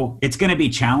 So it's going to be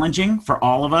challenging for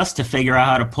all of us to figure out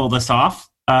how to pull this off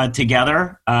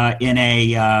together in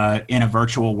a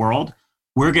virtual world.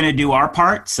 We're going to do our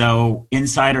part. So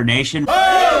Insider Nation.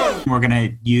 We're going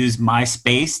to use my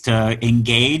space to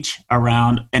engage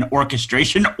around an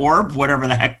orchestration orb, whatever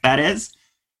the heck that is.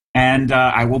 And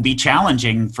I will be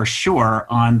challenging for sure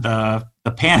on the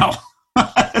panel.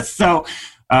 So,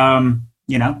 I'm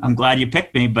glad you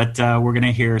picked me, but we're going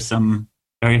to hear some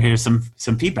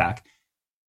feedback.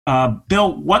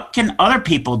 Bill, what can other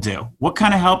people do? What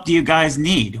kind of help do you guys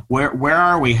need? Where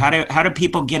are we? How do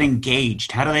people get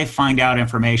engaged? How do they find out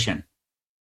information?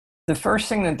 The first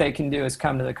thing that they can do is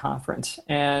come to the conference,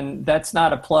 and that's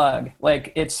not a plug.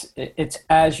 It's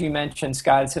as you mentioned,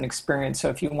 Scott, it's an experience. So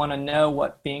if you want to know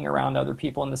what being around other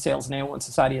people in the Sales Enablement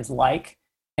Society is like,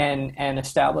 and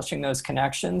establishing those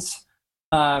connections,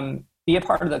 be a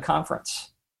part of the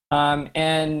conference.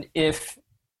 And if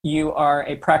you are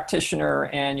a practitioner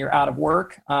and you're out of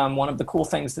work, one of the cool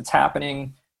things that's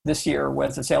happening this year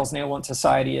with the Sales Enablement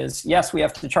Society is, yes, we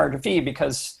have to charge a fee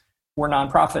because we're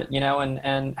nonprofit,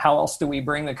 and how else do we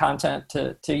bring the content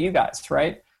to you guys,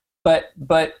 right? But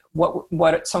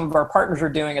what some of our partners are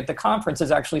doing at the conference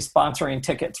is actually sponsoring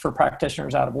tickets for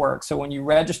practitioners out of work. So when you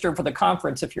register for the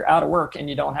conference, if you're out of work and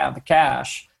you don't have the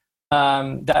cash,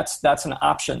 that's an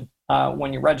option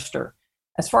when you register.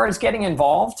 As far as getting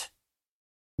involved,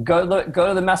 go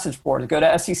to the message board, go to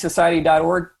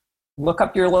scSociety.org, look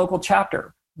up your local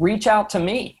chapter, reach out to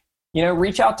me,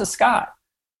 reach out to Scott,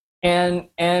 and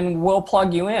we'll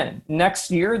plug you in. Next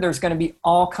year, there's going to be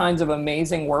all kinds of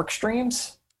amazing work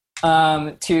streams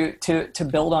to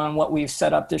build on what we've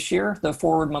set up this year, the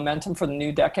forward momentum for the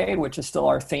new decade, which is still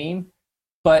our theme.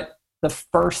 But the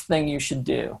first thing you should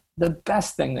do, the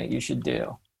best thing that you should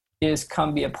do, is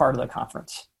come be a part of the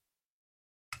conference.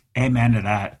 Amen to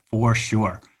that, for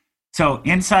sure. So,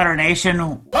 Insider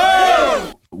Nation,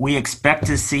 we expect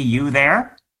to see you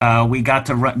there. We got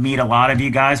to meet a lot of you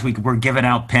guys. We're giving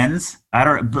out pins.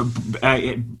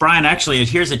 Brian, actually,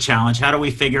 here's a challenge. How do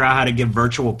we figure out how to give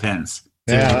virtual pins?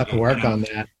 Yeah, I'll have to work on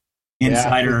that.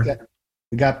 Insider. Yeah,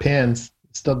 we got pins.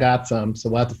 Still got some, so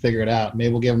we'll have to figure it out.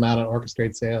 Maybe we'll give them out on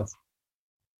Orchestrate Sales.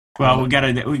 Well, we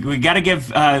gotta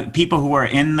give people who are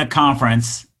in the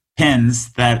conference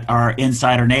pins that are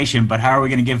Insider Nation, but how are we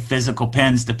going to give physical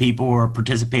pins to people who are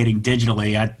participating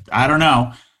digitally? I don't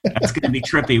know. That's going to be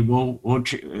trippy. We'll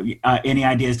any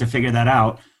ideas to figure that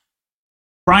out?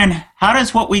 Brian, how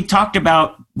does what we talked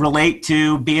about relate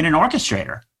to being an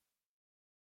orchestrator?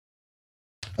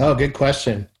 Oh, good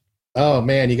question. Oh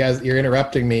man, you're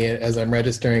interrupting me as I'm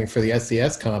registering for the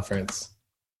SES conference.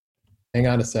 Hang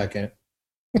on a second.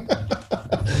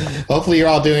 Hopefully you're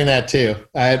all doing that too.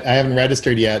 I haven't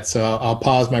registered yet, so I'll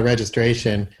pause my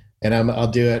registration and I'll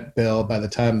do it, Bill, by the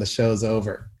time the show's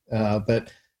over.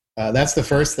 But that's the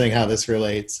first thing how this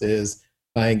relates is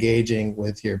by engaging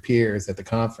with your peers at the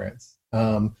conference.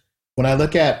 When I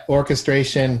look at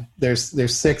orchestration,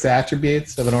 there's 6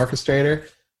 attributes of an orchestrator: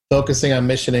 focusing on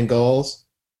mission and goals,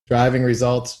 driving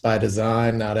results by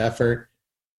design, not effort,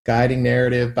 guiding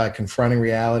narrative by confronting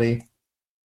reality,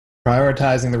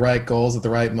 prioritizing the right goals at the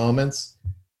right moments,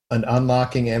 and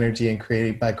unlocking energy and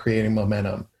creating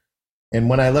momentum. And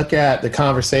when I look at the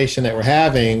conversation that we're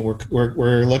having,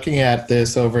 we're looking at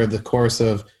this over the course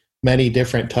of many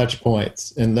different touch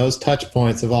points. And those touch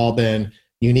points have all been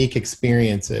unique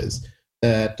experiences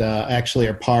that actually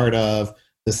are part of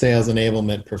the sales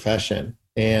enablement profession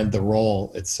and the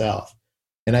role itself.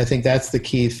 And I think that's the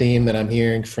key theme that I'm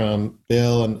hearing from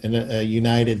Bill and a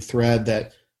united thread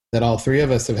that all 3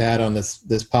 of us have had on this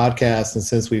podcast. And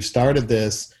since we've started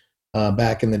this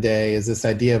back in the day, is this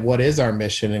idea of what is our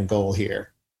mission and goal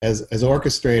here? As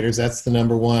orchestrators, that's the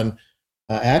number one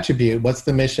attribute. What's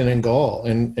the mission and goal?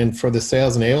 And for the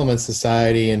Sales Enablement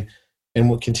Society and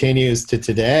what continues to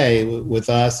today with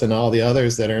us and all the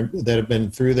others that have been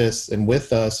through this and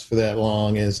with us for that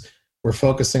long, is we're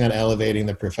focusing on elevating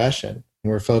the profession,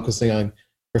 and we're focusing on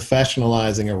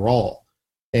professionalizing a role.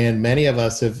 And many of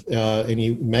us have, and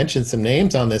you mentioned some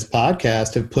names on this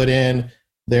podcast, have put in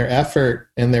their effort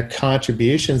and their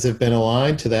contributions have been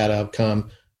aligned to that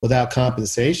outcome without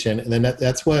compensation. And then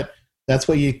that's what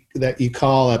you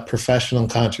call a professional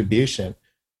contribution.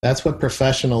 That's what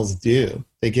professionals do.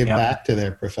 They give back to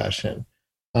their profession.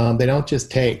 They don't just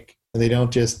take, and they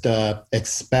don't just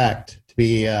expect to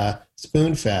be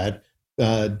spoon-fed.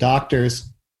 Doctors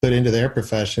put into their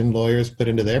profession, lawyers put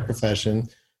into their profession,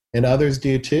 and others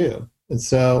do too. And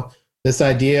so this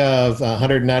idea of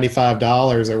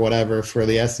 $195 or whatever for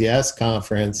the SES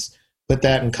conference, put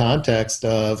that in context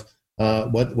of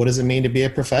what does it mean to be a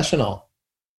professional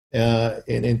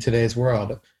in today's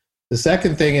world. The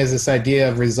second thing is this idea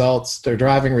of results, or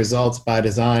driving results by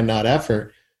design, not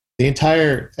effort. The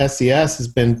entire SES has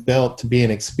been built to be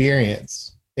an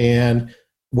experience. And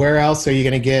where else are you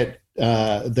going to get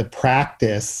the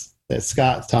practice that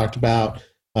Scott talked about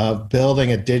of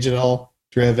building a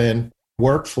digital-driven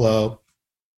workflow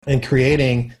and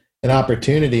creating an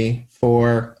opportunity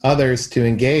for others to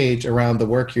engage around the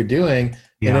work you're doing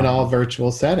in an all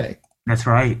virtual setting? That's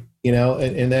right.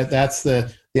 And that's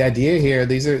the idea here.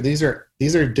 These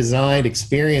are designed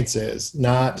experiences,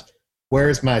 not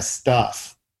where's my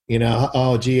stuff?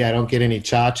 Oh gee, I don't get any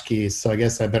tchotchkes, so I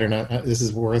guess I better not. This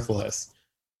is worthless.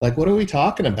 Like, what are we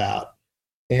talking about?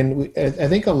 And I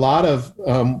think a lot of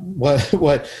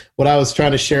what I was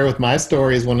trying to share with my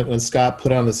stories when Scott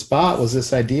put on the spot was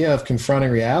this idea of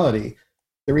confronting reality.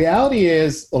 The reality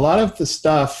is a lot of the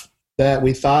stuff that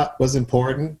we thought was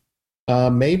important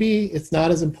maybe it's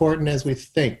not as important as we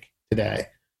think today.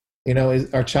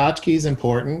 Are tchotchkes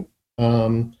important?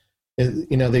 The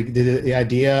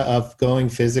idea of going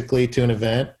physically to an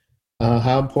event,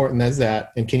 how important is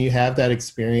that? And can you have that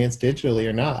experience digitally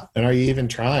or not? And are you even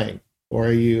trying? Or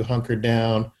are you hunkered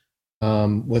down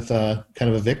with a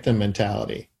kind of a victim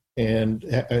mentality? And,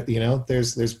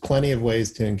 there's plenty of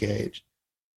ways to engage.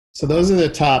 So those are the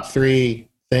top 3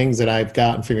 things that I've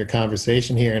gotten from your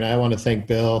conversation here. And I want to thank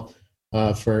Bill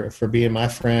for being my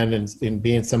friend and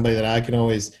being somebody that I can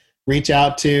always reach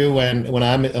out to when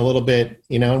I'm a little bit,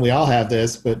 and we all have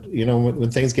this, but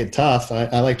when things get tough,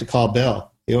 I like to call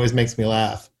Bill. He always makes me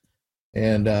laugh.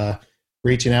 And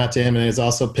reaching out to him, and he's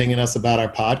also pinging us about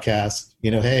our podcast,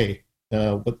 hey,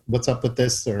 what's up with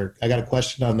this? Or I got a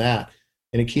question on that.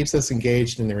 And it keeps us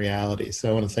engaged in the reality. So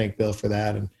I want to thank Bill for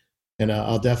that. And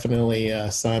I'll definitely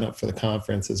sign up for the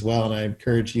conference as well. And I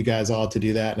encourage you guys all to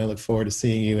do that. And I look forward to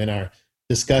seeing you in our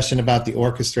discussion about the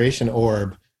orchestration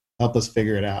orb. Help us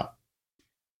figure it out.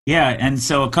 Yeah, and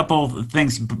so a couple of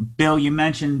things. Bill, you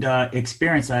mentioned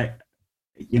experience. That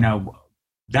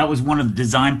was one of the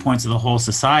design points of the whole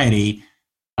society.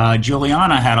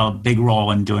 Juliana had a big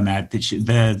role in doing that.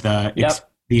 The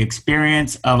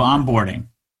experience of onboarding.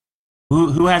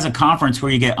 Who has a conference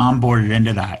where you get onboarded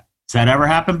into that? Has that ever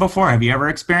happened before? Have you ever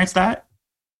experienced that?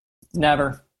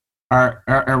 Never.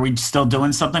 Are we still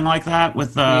doing something like that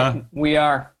with we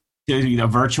are the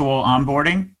virtual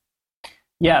onboarding?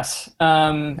 Yes.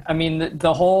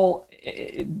 The whole,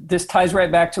 this ties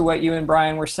right back to what you and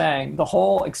Brian were saying. The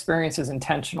whole experience is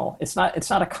intentional. It's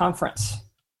not a conference.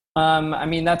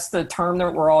 That's the term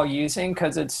that we're all using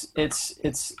because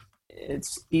it's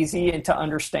easy to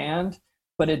understand,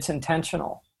 but it's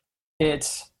intentional.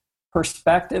 It's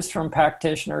perspectives from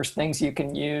practitioners, things you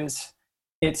can use.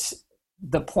 It's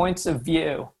the points of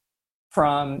view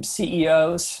from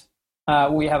CEOs.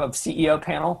 We have a CEO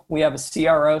panel. We have a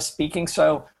CRO speaking.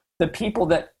 So the people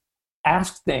that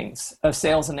ask things of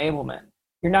sales enablement,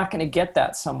 you're not going to get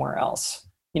that somewhere else.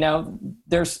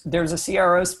 There's a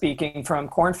CRO speaking from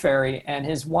Korn Ferry, and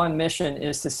his one mission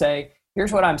is to say,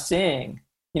 here's what I'm seeing.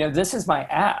 This is my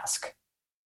ask.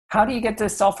 How do you get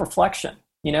this self-reflection?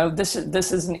 This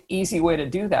is an easy way to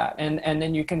do that. And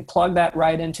then you can plug that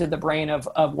right into the brain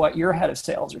of what your head of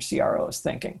sales or CRO is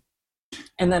thinking.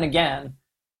 And then again,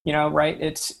 right?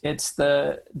 It's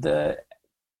the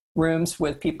rooms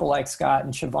with people like Scott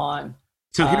and Siobhan.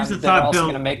 So here's the thought, also Bill.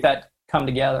 Going to make that come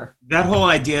together. That whole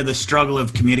idea, the struggle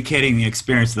of communicating the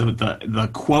experience, the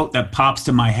quote that pops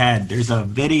to my head. There's a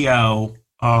video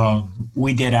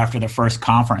we did after the first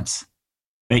conference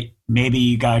that maybe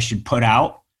you guys should put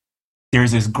out.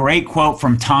 There's this great quote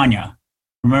from Tanya.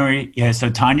 Remember? Yeah. So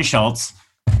Tanya Schultz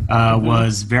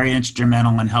was very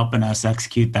instrumental in helping us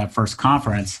execute that first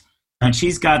conference. And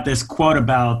she's got this quote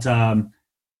about,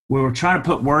 we were trying to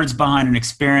put words behind an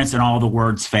experience and all the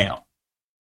words fail.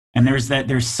 And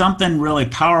there's something really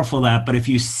powerful that, but if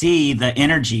you see the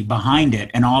energy behind it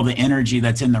and all the energy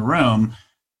that's in the room,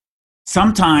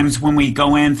 sometimes when we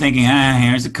go in thinking,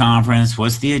 here's a conference,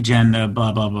 what's the agenda,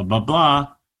 blah, blah, blah, blah, blah,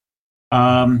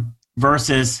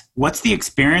 versus what's the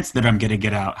experience that I'm going to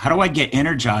get out? How do I get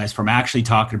energized from actually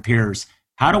talking to peers?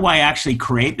 How do I actually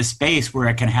create the space where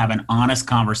I can have an honest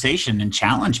conversation and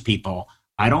challenge people?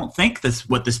 I don't think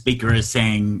what the speaker is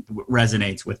saying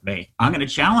resonates with me. I'm going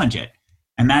to challenge it.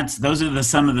 And those are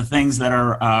some of the things that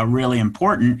are really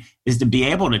important, is to be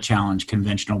able to challenge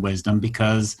conventional wisdom,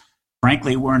 because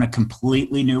frankly, we're in a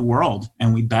completely new world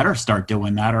and we better start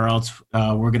doing that, or else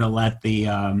we're going to let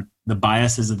the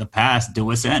biases of the past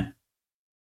do us in.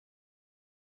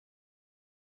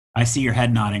 I see your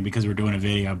head nodding because we're doing a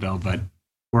video, Bill, but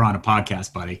we're on a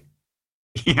podcast, buddy.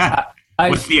 Yeah.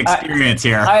 What's the experience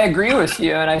here? I agree with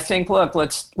you. And I think, look,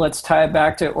 let's tie it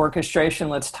back to orchestration.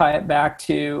 Let's tie it back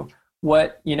to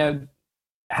what,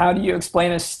 how do you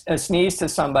explain a sneeze to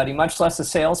somebody, much less a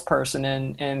salesperson,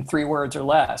 in 3 words or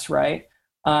less, right?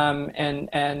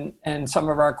 And some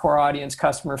of our core audience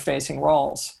customer facing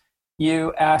roles.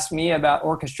 You asked me about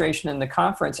orchestration in the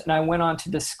conference, and I went on to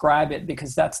describe it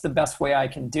because that's the best way I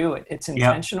can do it. It's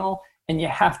intentional, and you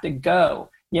have to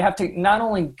go. You have to not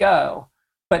only go,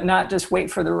 but not just wait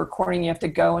for the recording. You have to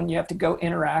go, and you have to go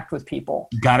interact with people.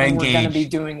 Gotta engage. We're going to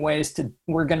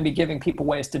be giving people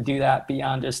ways to do that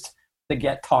beyond just to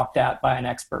get talked at by an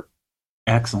expert.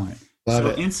 Excellent. Love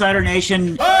it. Insider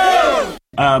Nation,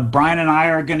 Brian and I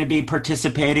are going to be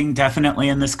participating definitely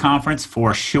in this conference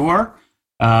for sure.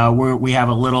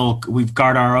 We've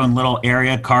got our own little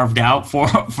area carved out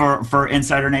for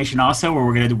Insider Nation also, where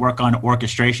we're going to work on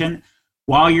orchestration.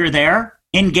 While you're there,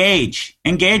 engage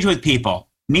with people.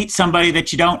 Meet somebody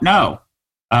that you don't know.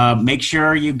 Make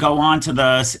sure you go on to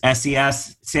the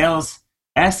SES Sales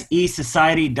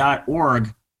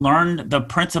SESociety.org, learn the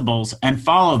principles and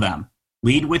follow them.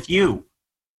 Lead with you.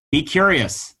 Be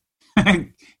curious.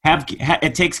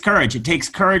 It takes courage. It takes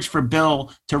courage for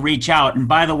Bill to reach out. And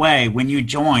by the way, when you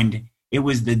joined, it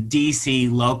was the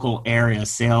DC local area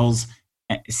sales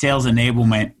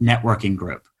enablement networking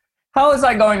group. How was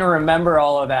I going to remember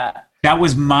all of that? That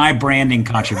was my branding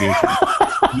contribution.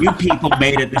 You people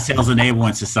made it the Sales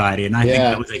Enablement Society, and I think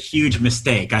that was a huge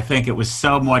mistake. I think it was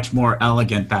so much more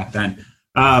elegant back then.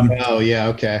 Oh yeah,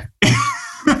 okay.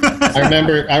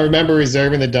 I remember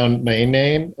reserving the domain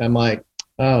name. I'm like,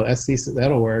 oh,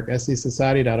 that'll work.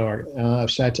 SCSociety.org.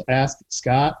 Should I ask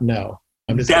Scott? No,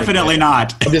 I'm just definitely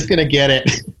not. I'm just gonna get it.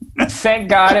 Thank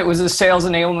God it was a Sales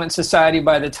Enablement Society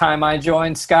by the time I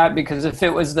joined, Scott, because if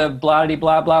it was the blah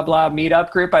blah blah blah meetup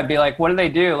group, I'd be like, what do they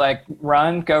do? Like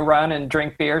go run and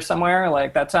drink beer somewhere?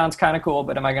 Like that sounds kind of cool,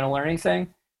 but am I going to learn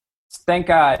anything? Thank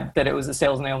God that it was a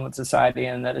Sales Enablement Society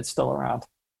and that it's still around.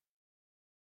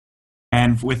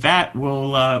 And with that,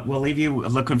 we'll leave you.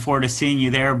 Looking forward to seeing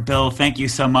you there. Bill, thank you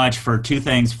so much for two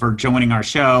things: for joining our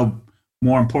show,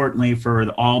 more importantly, for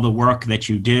all the work that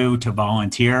you do to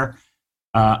volunteer.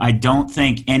 I don't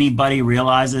think anybody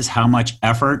realizes how much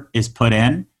effort is put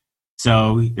in.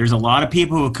 So there's a lot of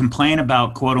people who complain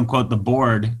about, quote unquote, the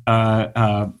board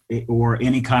or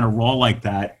any kind of role like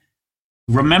that.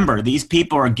 Remember, these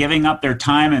people are giving up their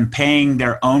time and paying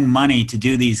their own money to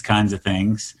do these kinds of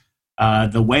things.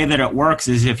 The way that it works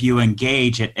is if you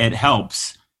engage, it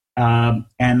helps. And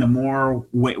the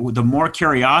more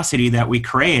curiosity that we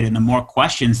create and the more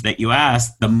questions that you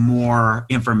ask, the more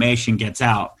information gets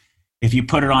out. If you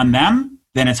put it on them,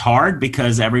 then it's hard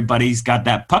because everybody's got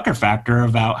that pucker factor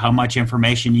about how much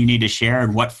information you need to share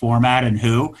and what format and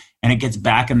who, and it gets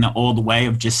back in the old way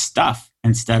of just stuff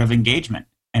instead of engagement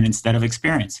and instead of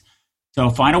experience. So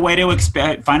find a way to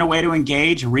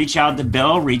engage, reach out to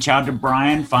Bill, reach out to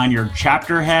Brian, find your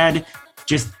chapter head,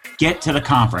 just get to the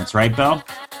conference, right, Bill?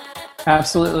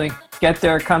 Absolutely. Get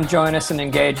there, come join us and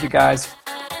engage, you guys.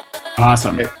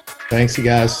 Awesome. Okay. Thanks, you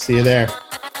guys. See you there.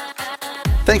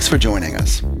 Thanks for joining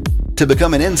us. To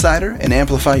become an insider and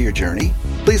amplify your journey,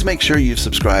 please make sure you've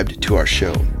subscribed to our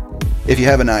show. If you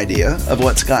have an idea of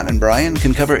what Scott and Brian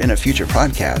can cover in a future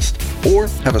podcast or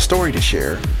have a story to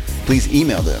share, please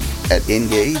email them at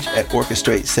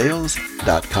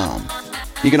engage@orchestratesales.com.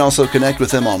 You can also connect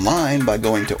with them online by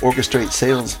going to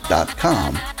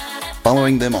orchestratesales.com,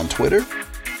 following them on Twitter,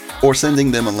 or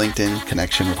sending them a LinkedIn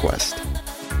connection request.